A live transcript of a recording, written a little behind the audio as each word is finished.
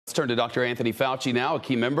Let's turn to Dr. Anthony Fauci now, a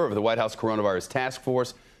key member of the White House Coronavirus Task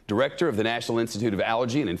Force, director of the National Institute of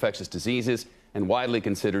Allergy and Infectious Diseases, and widely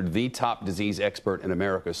considered the top disease expert in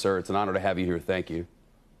America. Sir, it's an honor to have you here. Thank you.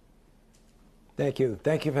 Thank you.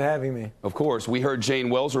 Thank you for having me. Of course. We heard Jane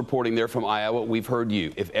Wells reporting there from Iowa. We've heard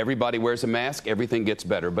you. If everybody wears a mask, everything gets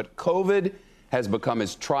better. But COVID has become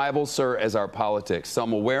as tribal, sir, as our politics.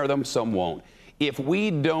 Some will wear them, some won't. If we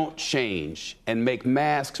don't change and make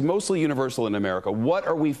masks mostly universal in America, what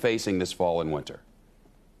are we facing this fall and winter?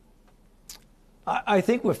 I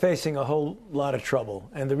think we're facing a whole lot of trouble.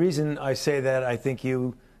 And the reason I say that, I think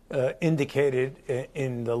you indicated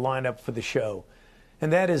in the lineup for the show.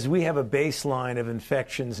 And that is, we have a baseline of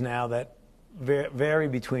infections now that vary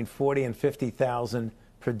between 40 and 50,000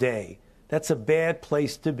 per day. That's a bad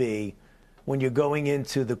place to be when you're going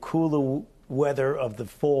into the cooler weather of the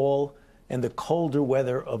fall and the colder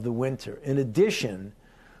weather of the winter. In addition,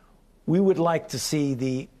 we would like to see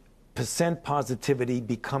the percent positivity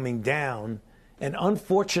be coming down. And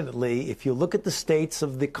unfortunately, if you look at the states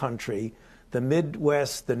of the country, the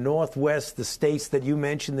Midwest, the Northwest, the states that you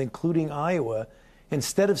mentioned, including Iowa,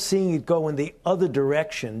 instead of seeing it go in the other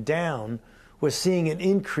direction, down, we're seeing an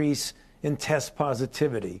increase in test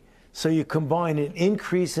positivity. So you combine an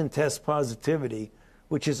increase in test positivity,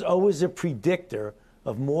 which is always a predictor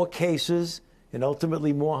of more cases and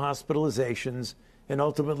ultimately more hospitalizations and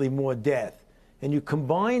ultimately more death. And you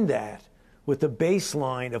combine that with a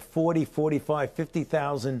baseline of 40, 45,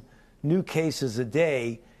 50,000 new cases a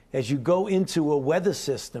day as you go into a weather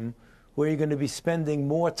system where you're going to be spending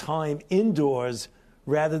more time indoors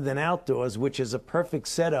rather than outdoors, which is a perfect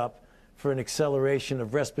setup for an acceleration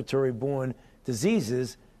of respiratory-borne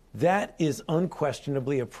diseases. That is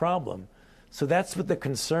unquestionably a problem. So that's what the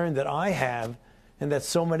concern that I have and that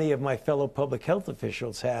so many of my fellow public health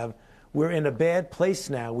officials have. We're in a bad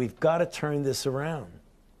place now. We've got to turn this around.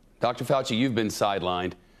 Dr. Fauci, you've been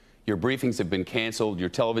sidelined. Your briefings have been canceled. Your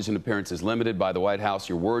television appearances limited by the White House.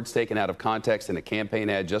 Your words taken out of context in a campaign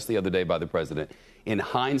ad just the other day by the president. In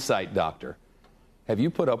hindsight, doctor, have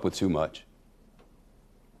you put up with too much?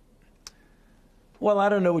 Well, I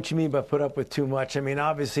don't know what you mean by put up with too much. I mean,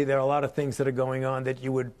 obviously, there are a lot of things that are going on that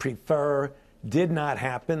you would prefer did not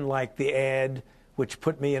happen, like the ad, which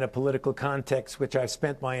put me in a political context, which I've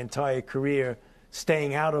spent my entire career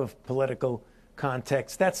staying out of political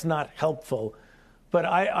context. That's not helpful. But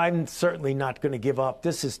I'm certainly not going to give up.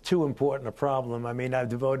 This is too important a problem. I mean, I've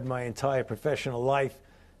devoted my entire professional life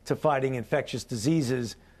to fighting infectious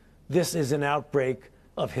diseases. This is an outbreak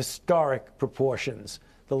of historic proportions,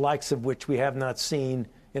 the likes of which we have not seen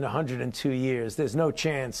in 102 years. There's no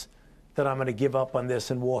chance that I'm going to give up on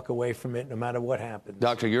this and walk away from it no matter what happens.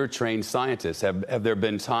 Doctor, you're a trained scientist. Have there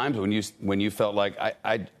been times when you felt like,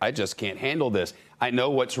 I just can't handle this? I know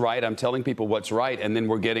what's right. I'm telling people what's right. And then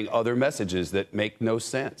we're getting other messages that make no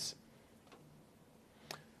sense.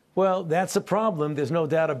 Well, that's a problem. There's no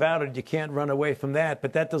doubt about it. You can't run away from that.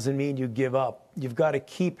 But that doesn't mean you give up. You've got to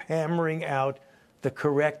keep hammering out the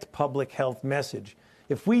correct public health message.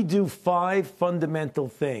 If we do 5 fundamental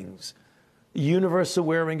things, universal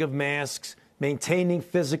wearing of masks, maintaining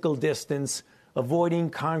physical distance, avoiding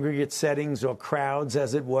congregate settings or crowds,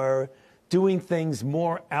 as it were, doing things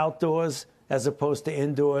more outdoors as opposed to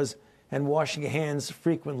indoors, and washing your hands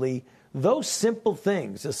frequently. Those simple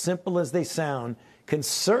things, as simple as they sound, can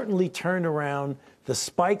certainly turn around the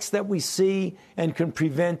spikes that we see and can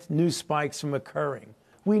prevent new spikes from occurring.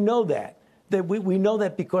 We know that. We know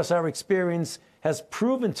that because our experience has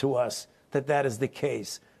proven to us that that is the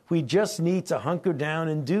case. We just need to hunker down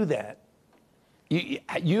and do that.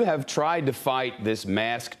 You have tried to fight this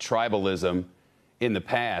mask tribalism in the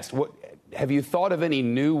past. Have you thought of any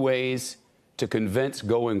new ways to convince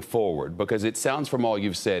going forward? Because it sounds from all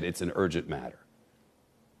you've said, it's an urgent matter.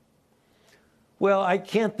 Well, I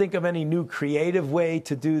can't think of any new creative way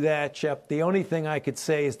to do that, Shep. The only thing I could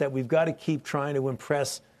say is that we've got to keep trying to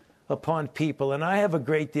impress upon people. And I have a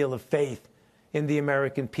great deal of faith in the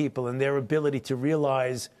American people and their ability to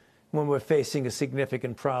realize when we're facing a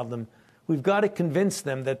significant problem. We've got to convince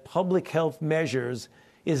them that public health measures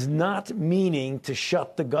is not meaning to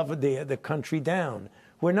shut the country down.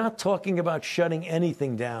 We're not talking about shutting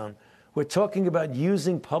anything down. We're talking about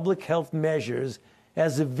using public health measures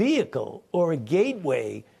as a vehicle or a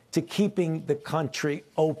gateway to keeping the country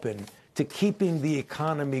open, to keeping the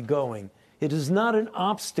economy going. It is not an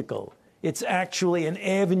obstacle. It's actually an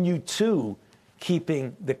avenue to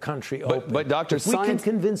keeping the country open. But Dr. If we can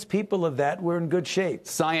convince people of that, we're in good shape.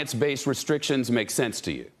 Science-based restrictions make sense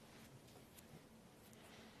to you?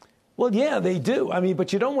 Well, yeah, they do. I mean,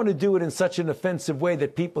 but you don't want to do it in such an offensive way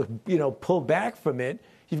that people, pull back from it.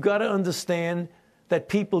 You've got to understand that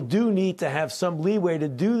people do need to have some leeway to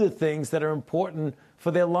do the things that are important for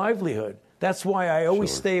their livelihood. That's why I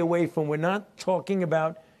always stay away from, we're not talking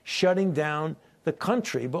about shutting down the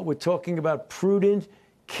country, but we're talking about prudent,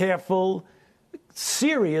 careful,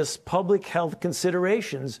 serious public health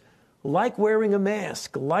considerations, like wearing a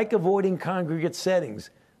mask, like avoiding congregate settings.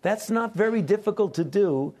 That's not very difficult to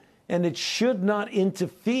do, and it should not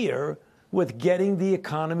interfere with getting the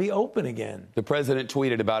economy open again. The president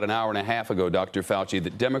tweeted about an hour and a half ago, Dr. Fauci,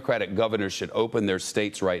 that Democratic governors should open their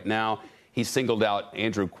states right now. He singled out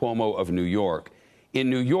Andrew Cuomo of New York. In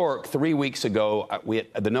New York, 3 weeks ago,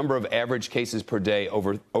 the number of average cases per day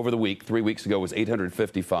over the week, 3 weeks ago, was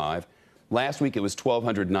 855. Last week, it was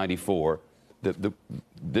 1,294.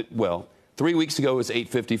 3 weeks ago, it was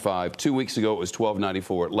 855. 2 weeks ago, it was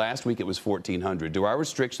 1,294. Last week, it was 1,400. Do our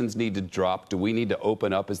restrictions need to drop? Do we need to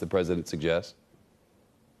open up, as the president suggests?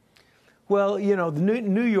 Well, you know,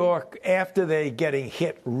 New York, after they getting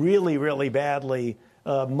hit really, really badly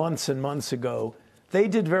months and months ago, they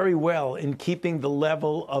did very well in keeping the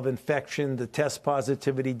level of infection, the test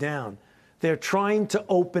positivity down. They're trying to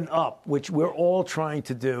open up, which we're all trying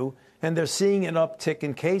to do, and they're seeing an uptick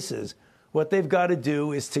in cases. What they've got to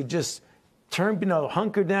do is to just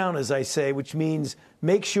hunker down, as I say, which means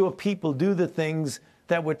make sure people do the things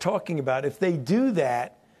that we're talking about. If they do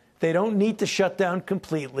that, they don't need to shut down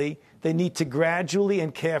completely. They need to gradually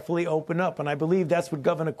and carefully open up. And I believe that's what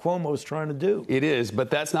Governor Cuomo is trying to do. It is, but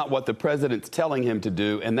that's not what the president's telling him to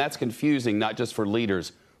do. And that's confusing, not just for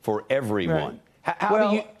leaders, for everyone.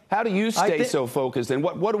 Right. How do you stay so focused? And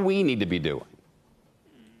what do we need to be doing?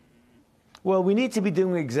 Well, we need to be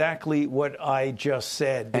doing exactly what I just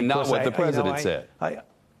said. And not what the president said.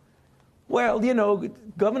 Well, you know,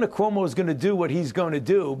 Governor Cuomo is going to do what he's going to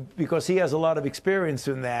do because he has a lot of experience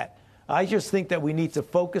in that. I just think that we need to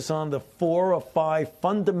focus on the 4 or 5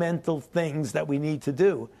 fundamental things that we need to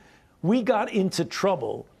do. We got into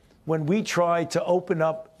trouble when we tried to open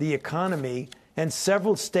up the economy, and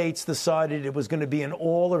several states decided it was going to be an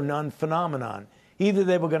all or none phenomenon. Either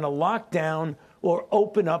they were going to lock down or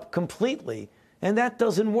open up completely. And that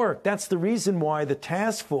doesn't work. That's the reason why the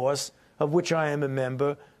task force, of which I am a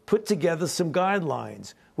member, put together some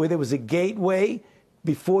guidelines where there was a gateway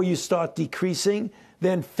before you start decreasing,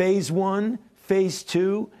 then phase 1, phase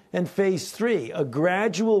 2, and phase 3, a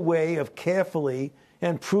gradual way of carefully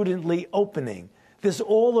and prudently opening. This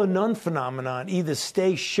all or none phenomenon, either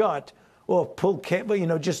stay shut or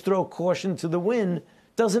just throw caution to the wind,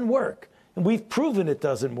 doesn't work. And we've proven it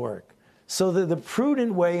doesn't work. So the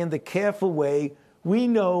prudent way and the careful way, we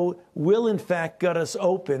know will in fact get us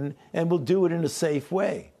open, and we'll do it in a safe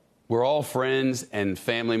way. We're all friends and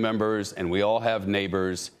family members, and we all have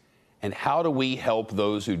neighbors. And how do we help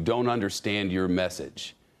those who don't understand your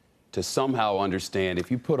message to somehow understand if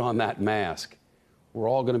you put on that mask, we're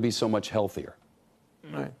all going to be so much healthier?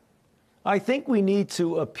 Right. I think we need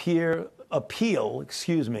to appeal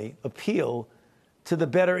to the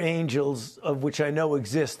better angels of which I know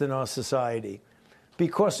exist in our society.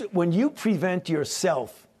 Because when you prevent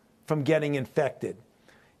yourself from getting infected,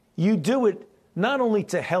 you do it not only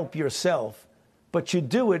to help yourself, but you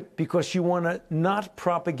do it because you want to not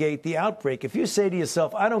propagate the outbreak. If you say to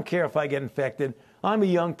yourself, I don't care if I get infected, I'm a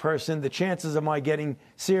young person, the chances of my getting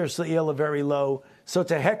seriously ill are very low, so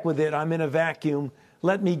to heck with it, I'm in a vacuum,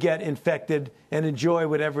 let me get infected and enjoy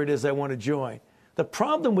whatever it is I want to enjoy. The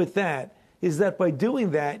problem with that is that by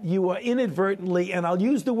doing that, you are inadvertently, and I'll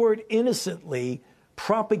use the word innocently,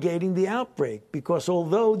 propagating the outbreak. Because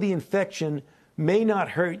although the infection may not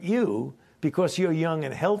hurt you because you're young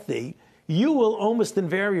and healthy, you will almost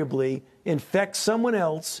invariably infect someone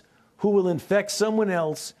else who will infect someone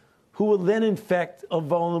else who will then infect a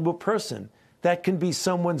vulnerable person. That can be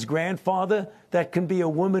someone's grandfather. That can be a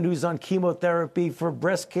woman who's on chemotherapy for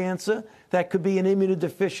breast cancer. That could be an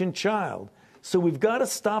immunodeficient child. So we've got to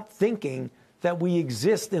stop thinking that we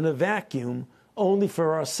exist in a vacuum only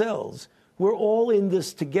for ourselves. We're all in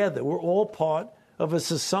this together. We're all part of a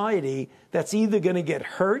society that's either going to get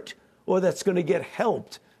hurt or that's going to get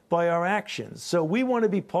helped by our actions. So we want to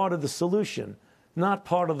be part of the solution, not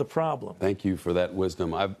part of the problem. Thank you for that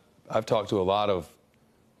wisdom. I've talked to a lot of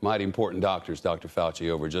mighty important doctors, Dr. Fauci,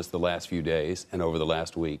 over just the last few days and over the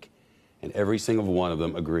last week. And every single one of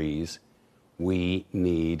them agrees we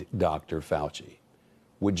need Dr. Fauci.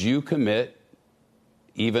 Would you commit,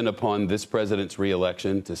 even upon this president's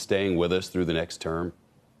reelection, to staying with us through the next term?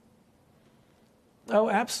 Oh,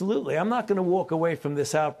 absolutely. I'm not going to walk away from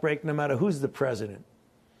this outbreak no matter who's the president.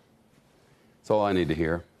 That's all I need to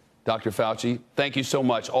hear. Dr. Fauci, thank you so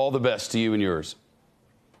much. All the best to you and yours.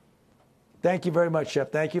 Thank you very much,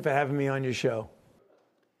 Shep. Thank you for having me on your show.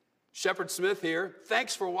 Shepard Smith here.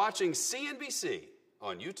 Thanks for watching CNBC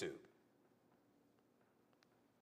on YouTube.